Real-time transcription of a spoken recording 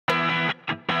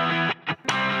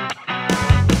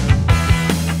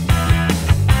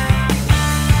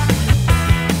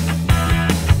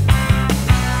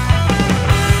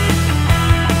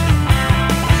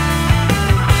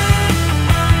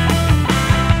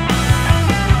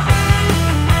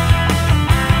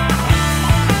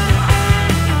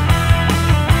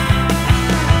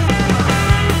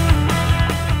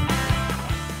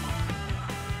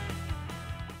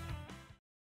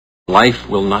Life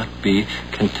will not be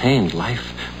contained.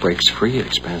 Life breaks free, it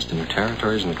expands to new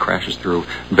territories, and it crashes through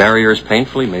barriers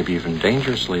painfully, maybe even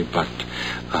dangerously, but,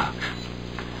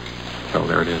 well,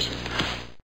 there it is.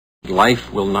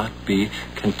 Life will not be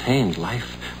contained.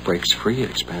 Life breaks free, it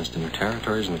expands to new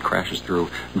territories, and it crashes through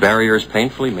barriers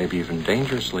painfully, maybe even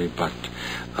dangerously, but,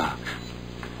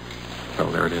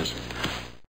 well, there it is.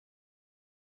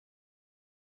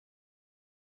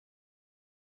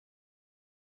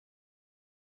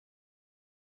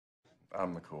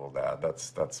 I'm the cool dad.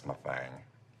 That's my thing.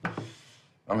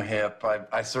 I'm hip.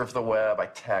 I surf the web. I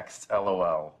text.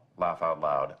 LOL. Laugh out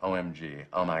loud. OMG.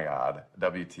 Oh my God.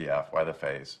 WTF. Why the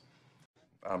face?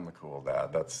 I'm the cool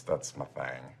dad. That's my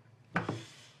thing.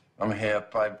 I'm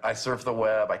hip. I surf the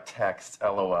web. I text.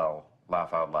 LOL.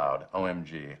 Laugh out loud.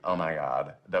 OMG. Oh my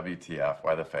God. WTF.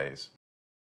 Why the face?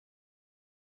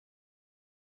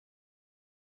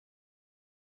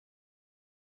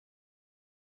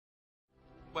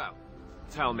 Well,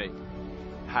 tell me,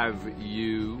 have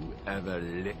you ever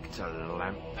licked a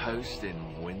lamppost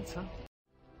in winter?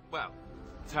 Well,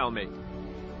 tell me,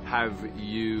 have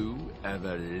you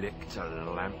ever licked a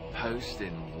lamppost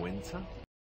in winter?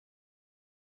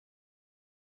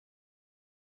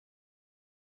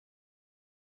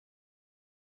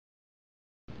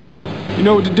 You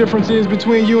know what the difference is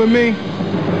between you and me?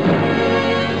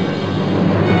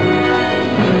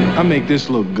 I make this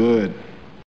look good.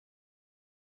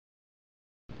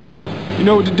 You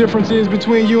know what the difference is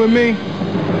between you and me?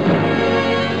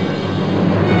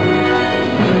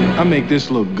 I make this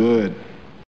look good.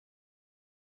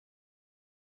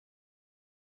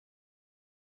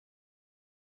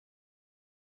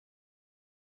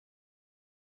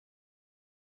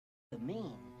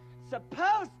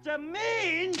 Supposed to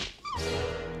mean?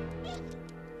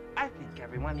 I think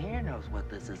everyone here knows what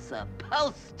this is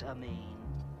supposed to mean.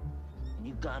 And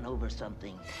you've gone over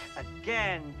something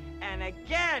again and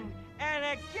again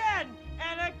and again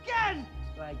and again.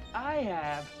 Like I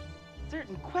have.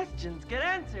 Certain questions get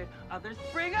answered, others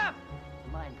spring up.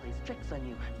 The mind plays tricks on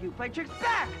you, you play tricks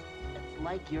back. It's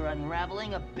like you're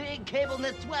unraveling a big cable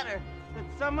knit sweater that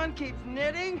someone keeps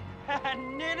knitting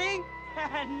and knitting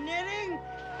and knitting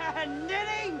and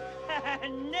knitting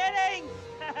and knitting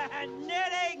and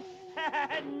knitting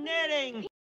and knitting.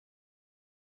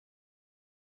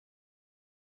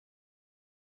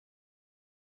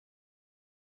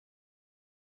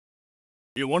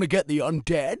 You want to get the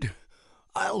undead?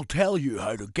 I'll tell you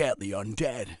how to get the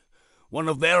undead. One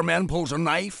of their men pulls a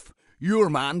knife, your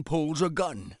man pulls a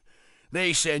gun.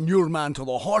 They send your man to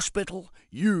the hospital,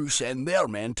 you send their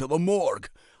men to the morgue.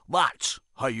 That's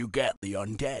how you get the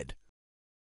undead.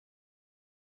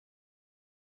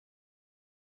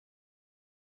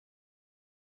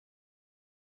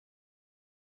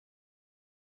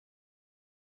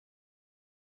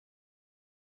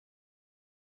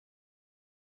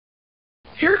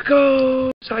 Here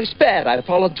goes. I sped. I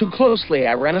followed too closely.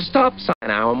 I ran a stop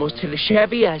sign. I almost hit a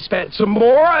Chevy. I sped some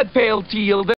more. I failed to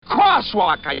yield a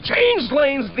crosswalk. I changed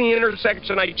lanes at the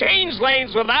intersection. I changed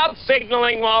lanes without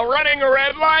signaling while running a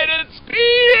red light and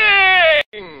speeding.